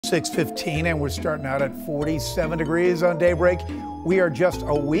6:15, and we're starting out at 47 degrees on daybreak. We are just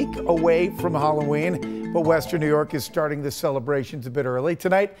a week away from Halloween, but Western New York is starting the celebrations a bit early.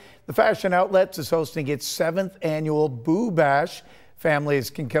 Tonight, the Fashion Outlets is hosting its 7th annual Boo Bash. Families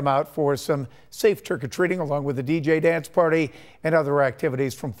can come out for some safe trick-or-treating along with a DJ dance party and other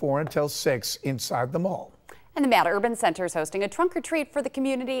activities from 4 until 6 inside the mall. And the Mad Urban Center is hosting a trunk-or-treat for the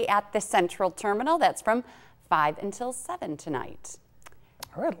community at the Central Terminal. That's from 5 until 7 tonight.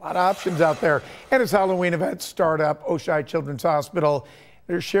 All right, a lot of options out there. And as Halloween events start up, Oshai Children's Hospital,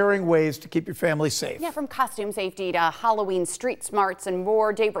 they're sharing ways to keep your family safe. Yeah, from costume safety to Halloween street smarts and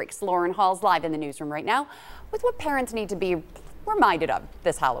more. Daybreak's Lauren Hall's live in the newsroom right now with what parents need to be reminded of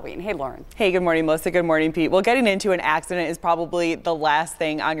this Halloween. Hey, Lauren. Hey, good morning, Melissa. Good morning, Pete. Well, getting into an accident is probably the last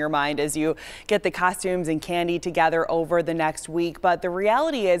thing on your mind as you get the costumes and candy together over the next week. But the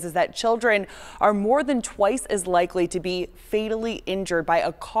reality is that children are more than twice as likely to be fatally injured by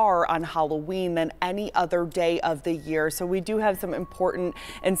a car on Halloween than any other day of the year. So we do have some important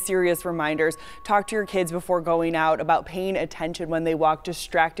and serious reminders. Talk to your kids before going out about paying attention when they walk,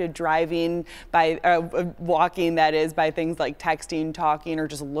 distracted driving by walking, that is, by things like texting, talking, or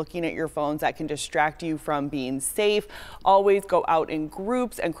just looking at your phones that can distract you from being safe. Always go out in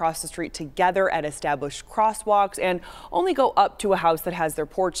groups and cross the street together at established crosswalks, and only go up to a house that has their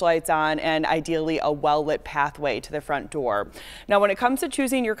porch lights on and ideally a well-lit pathway to the front door. Now, when it comes to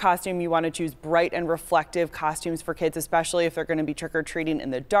choosing your costume, you want to choose bright and reflective costumes for kids, especially if they're going to be trick-or-treating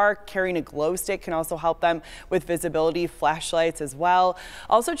in the dark. Carrying a glow stick can also help them with visibility, flashlights as well.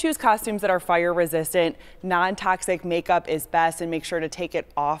 Also choose costumes that are fire resistant. Non-toxic makeup is best, and make sure to take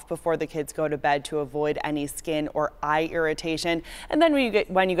it off before the kids go to bed to avoid any skin or eye irritation. And then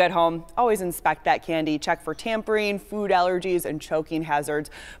when you get home, always inspect that candy. Check for tampering, food allergies, and choking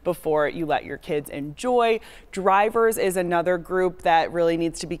hazards before you let your kids enjoy. Drivers is another group that really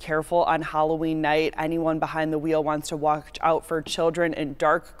needs to be careful on Halloween night. Anyone behind the wheel wants to watch out for children in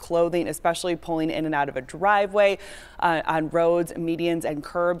dark clothing, especially pulling in and out of a driveway, on roads, medians, and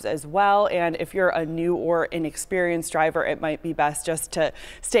curbs as well. And if you're a new or inexperienced driver, it might be best just to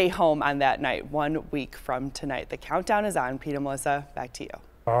stay home on that night 1 week from tonight. The countdown is on. Pete and Melissa, back to you.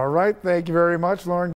 All right. Thank you very much, Lauren.